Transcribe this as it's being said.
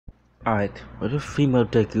Alright, well, the female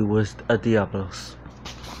deku was a diablos.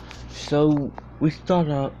 So we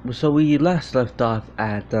last left off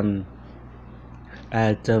at the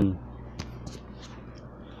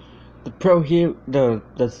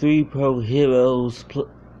three pro heroes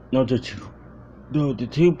no the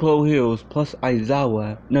two pro heroes plus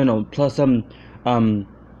Aizawa plus um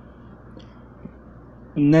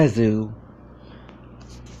Nezu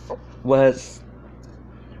was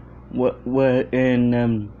were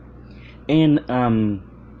in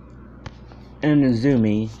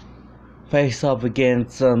Izumi face off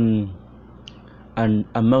against a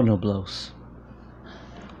monoblos.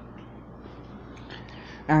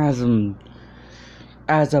 As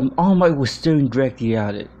All Might was staring directly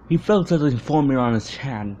at it, he felt something forming on his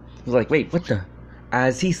hand. He was like, wait, what the?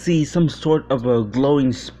 As he sees some sort of a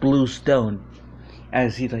glowing blue stone.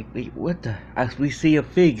 As he's like, wait, what the? As we see a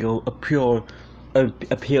figure appear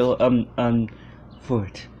for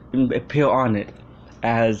it, appear on it.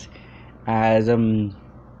 As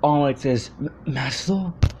All Might says,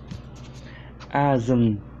 Master? As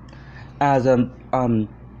Nana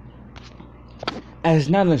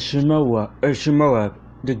Shimura,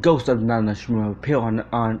 the ghost of Nana Shimura, appear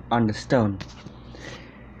on the stone.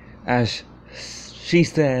 As she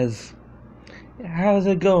says, how's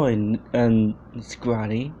it going,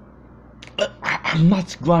 Scrawny? I'm not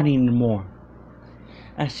Scrawny anymore.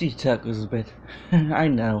 As she chuckles a bit. I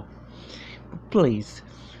know. But please,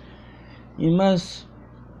 you must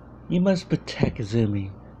protect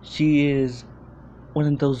Izumi. She is one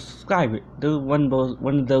of those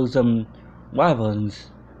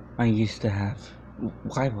wyverns I used to have.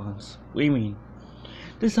 Wyverns? What do you mean?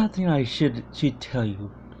 There's something I should tell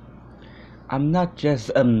you. I'm not just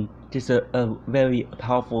a very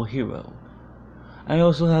powerful hero. I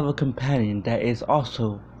also have a companion that is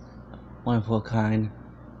also one of her kind.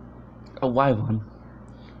 A wyvern.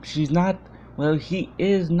 He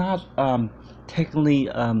is not technically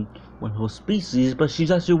one of her species, but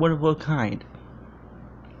she's actually one of her kind.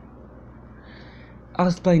 I'll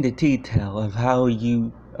explain the detail of how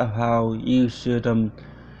you should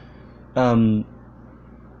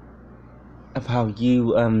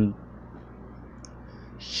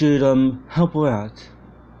help her out.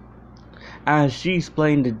 As she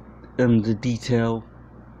explained the detail,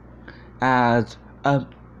 as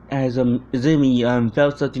Izumi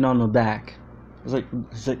felt something on her back. It's like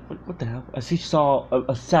what the hell? As she saw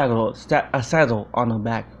a saddle on her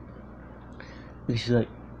back. And she's like,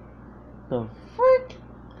 the frick?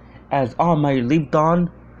 As All Might leaped on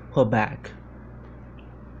her back.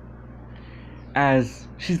 As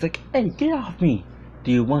she's like, hey, get off me!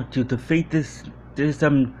 Do you want to defeat this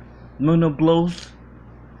monoblos?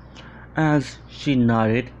 As she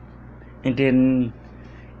nodded, and then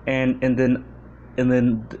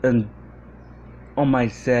All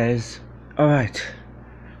Might says, alright.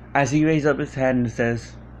 As he raised up his hand and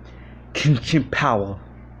says, Kenshin power.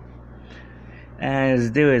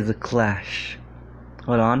 As there is a clash.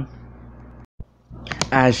 Hold on.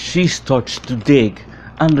 As she starts to dig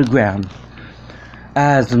underground.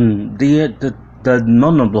 As the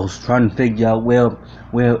monoblos trying to figure out where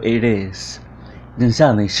it is. Then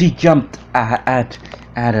suddenly she jumped at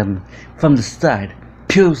him from the side,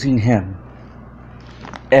 piercing him,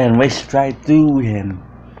 and raced right through him.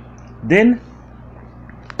 Then,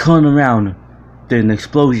 turn around, then an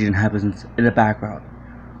explosion happens in the background,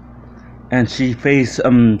 and she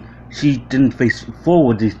didn't face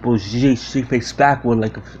forward the explosion. She faced backward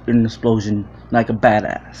like an explosion, like a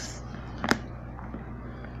badass.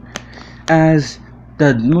 As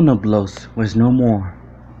the monoblos was no more.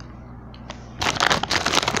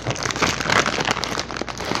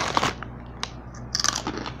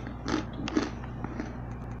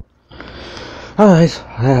 Alright,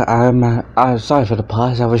 I'm sorry for the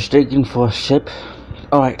pause. I was digging for a ship.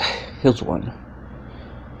 Alright, here's one.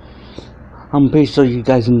 I'm pretty sure you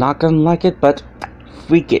guys are not gonna like it, but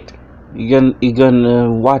freak it. You're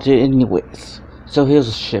gonna watch it anyways. So here's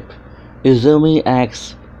a ship. Izumi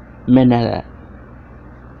X Mineta.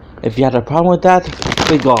 If you had a problem with that,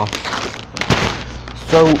 click off.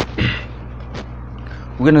 So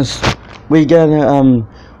when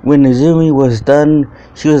Izumi was done,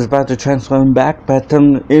 she was about to transform back, but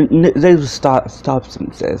they stops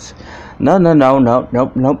and says,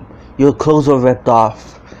 nope. Your clothes are ripped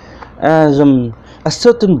off. As a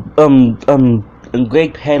certain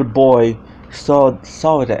great-headed boy saw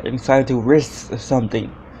that and decided to risk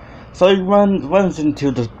something. So he runs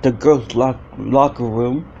into the girls' locker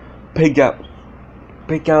room, pick out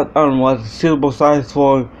what suitable size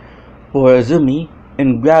for Izumi,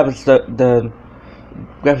 and grabs the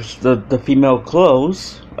female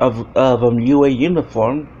clothes of UA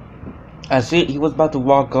uniform, As he was about to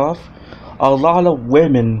walk off, a lot of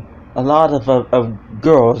women, a lot of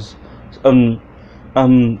girls, um,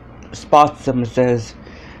 spots him and says,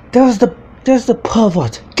 there's the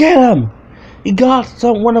pervert, get him! He got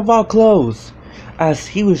one of our clothes." As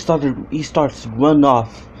he starts to run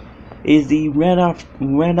off. As he ran up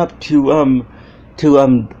to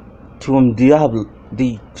Diablo,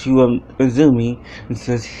 to Izumi, and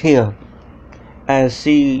says, "Here." As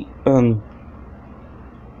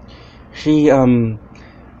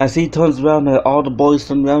as he turns around and all the boys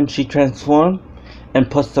turn around, she transforms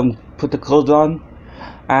and put the clothes on.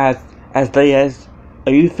 As they ask,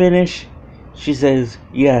 "Are you finished?" She says,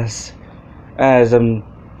 "Yes." As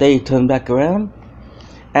they turn back around,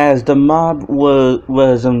 as the mob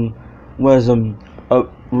was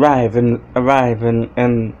arriving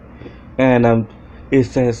and they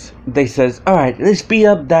says, "All right, let's beat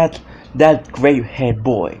up that great head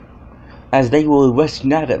boy." As they were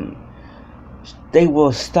rushing at him, they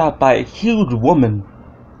were stopped by a huge woman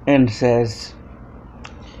and says,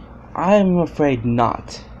 "I'm afraid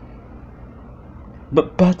not."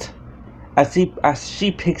 But as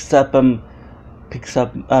she picks up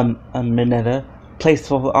Mineta, places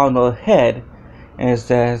her on her head, and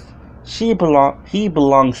says, he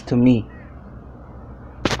belongs to me."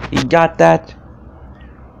 You got that?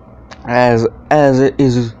 As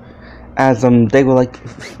they were like,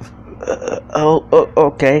 oh,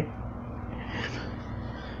 okay.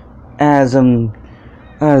 As I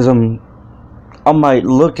might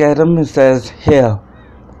look at him and says, "Here."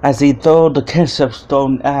 As he throws the kinship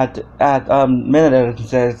stone at Mineta and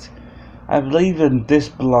says, "I believe this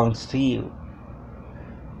belongs to you."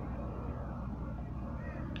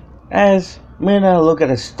 As Mineta look at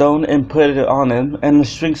a stone and put it on him, and it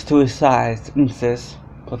shrinks to his size and says,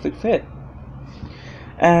 "Perfect fit."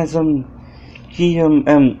 As he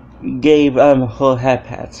gave her hat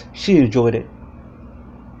pats, she enjoyed it.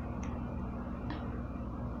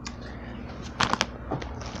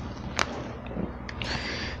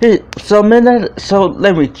 So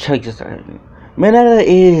let me check this out. Mineta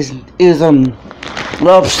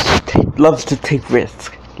loves to take risks,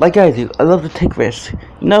 like I do. I love to take risks.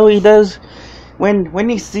 You know what he does? When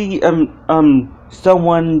you see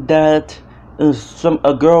someone that is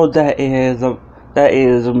a girl that is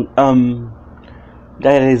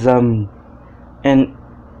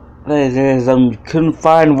couldn't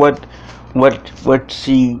find what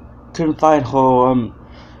she couldn't find her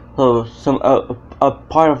a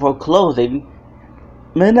part of her clothing,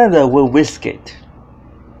 Mineta will risk it.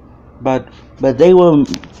 But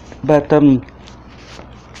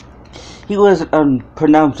he was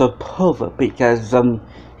pronounced a pervert because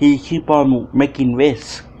he keep on making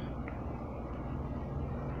risks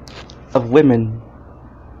of women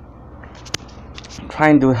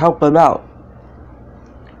trying to help him out.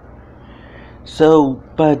 So,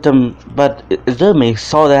 but Izumi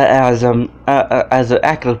saw that as an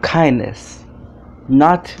act of kindness,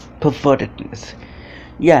 not pervertedness.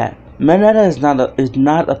 Yeah, Mineta is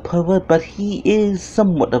not a pervert, but he is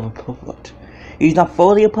somewhat of a pervert. He's not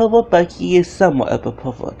fully a pervert, but he is somewhat of a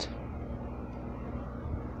pervert.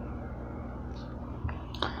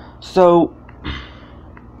 So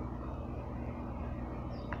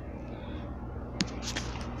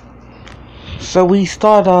we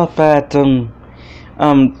start off at when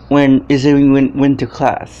Izumi went to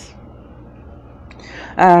class.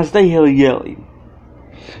 As they hear yelling,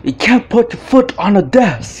 "You can't put your foot on a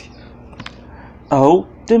desk!" "Oh,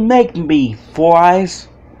 then make me, Four Eyes."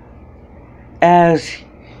 As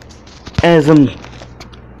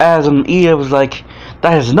Ida was like,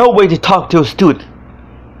 "That is no way to talk to a student.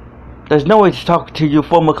 There's no way to talk to your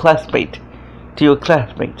former classmate, to your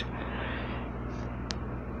classmate."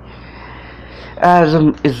 As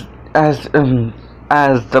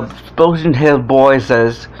the explosion head boy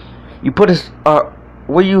says,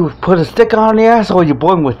 "Will you put a stick on the ass, or you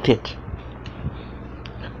born with it?"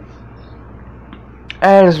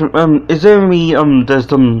 As Izumi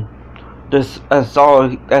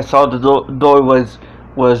I saw the door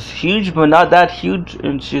was huge, but not that huge,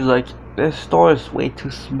 and she's like, "This door is way too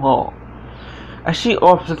small." As she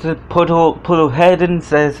opens it, put her head in and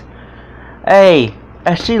says, "Hey."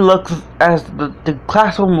 As the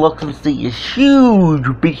classroom looks and sees a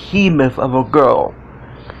huge behemoth of a girl.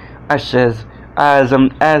 As says, as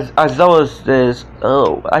Zoa says,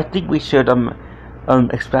 "Oh, I think we should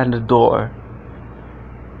expand the door."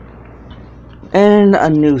 And a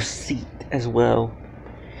new seat as well.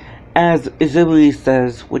 As Izumi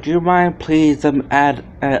says, "Would you mind please add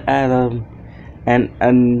and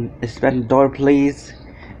expand the door, please?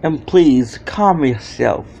 And please calm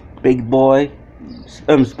yourself, big boy,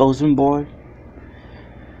 Sposen boy."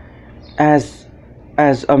 as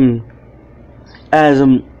as um as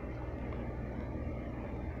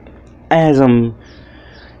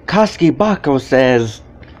Koski Bako says,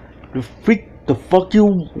 the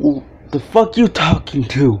fuck you talking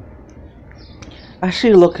to? As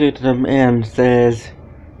she looks at him and says,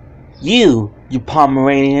 you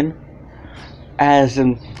Pomeranian. As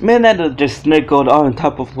Minetta just snickered on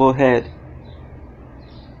top of her head.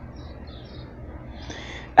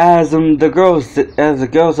 As the girls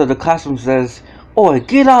of the classroom says, "Oi,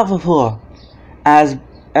 get off of her!"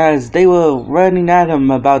 As they were running at him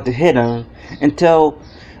about to hit him until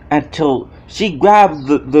she grabbed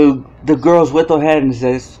the girls with her hand and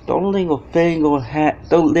says, "Don't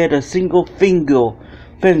let a single finger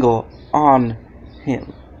on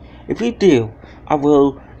him. If you do, I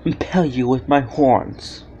will impale you with my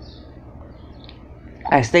horns."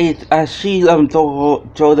 As she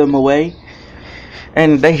throw them away,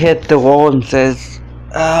 and they hit the wall and says,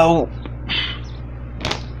 "Ow."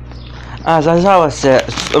 As Aizawa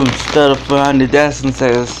stood up behind the desk and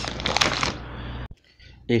says,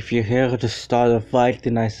 "If you're here to start a fight,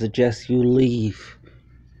 then I suggest you leave.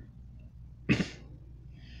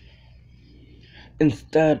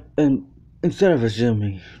 Instead of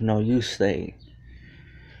assuming, no, you stay."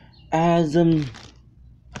 As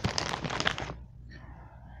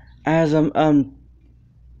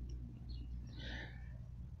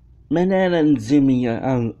Manan and Zumi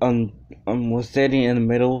were sitting in the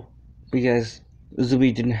middle because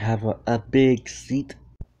Zumi didn't have a big seat.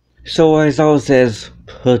 So Aizawa says,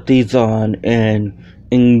 "Put these on and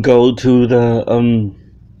go to the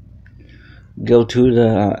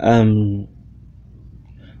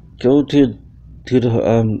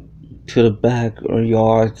back or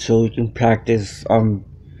yard so you can practice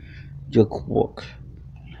your work."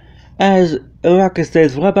 As Araka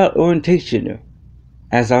says, "What about orientation?"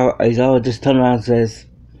 As Aizawa just turns around and says,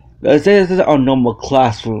 "This is our normal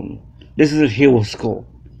classroom. This is a hero school.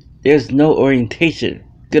 There's no orientation.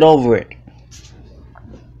 Get over it."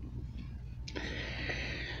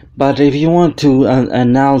 But if you want to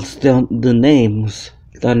announce the names,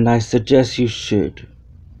 then I suggest you should.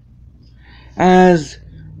 As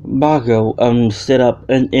Bako stood up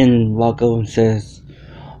in Bako and says,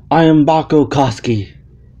 "I am Bako Koski.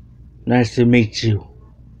 Nice to meet you,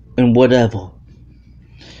 and whatever."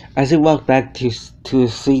 As he walked back to his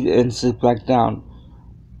seat and sit back down,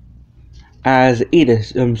 as Ida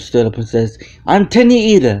stood up and says, "I'm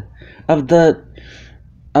Tenny Ida of the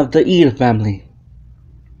Ida family."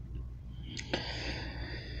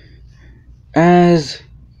 As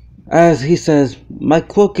he says, "My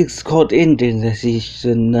cloak is called Indian, as you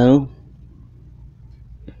should know."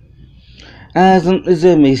 As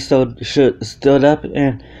Izumi stood up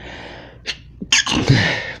and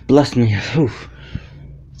bless me,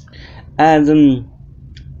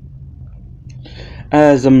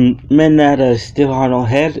 as Minetta is still on her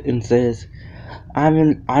head and says,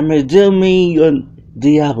 I'm Izumi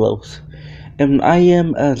Diablos, and I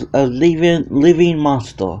am a living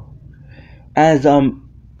monster." As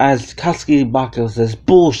Katsuki Bako says,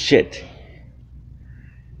 "Bullshit."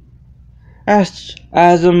 As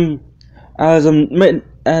Izumi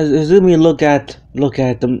look at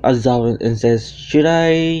Aizawa and says, "Should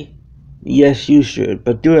I?" "Yes, you should,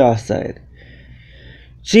 but do it outside."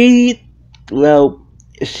 She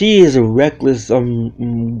is a reckless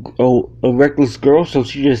girl, so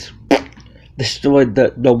she just destroyed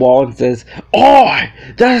the wall and says, "Oh,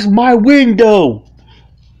 that's my window!"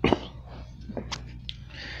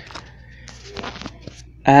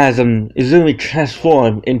 As Izumi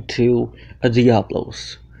transformed into a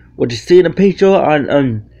Diablos. What you see in the picture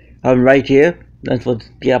on right here, that's what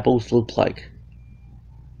Diablos look like.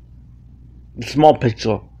 A small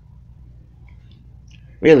picture.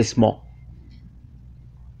 Really small.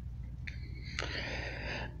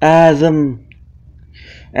 As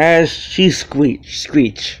she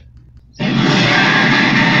screech.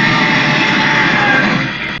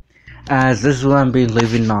 As this is what I'm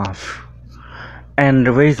leaving off. And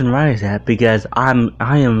the reason why is that because I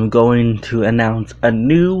am going to announce a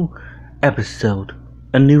new episode,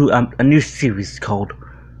 a new series called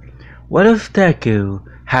 "What If Deku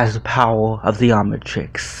Has the Power of the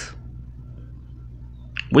Omnitrix?"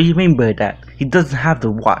 What do you mean by that? He doesn't have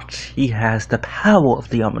the watch. He has the power of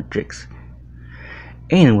the Omnitrix.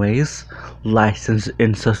 Anyways, like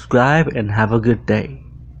and subscribe and have a good day.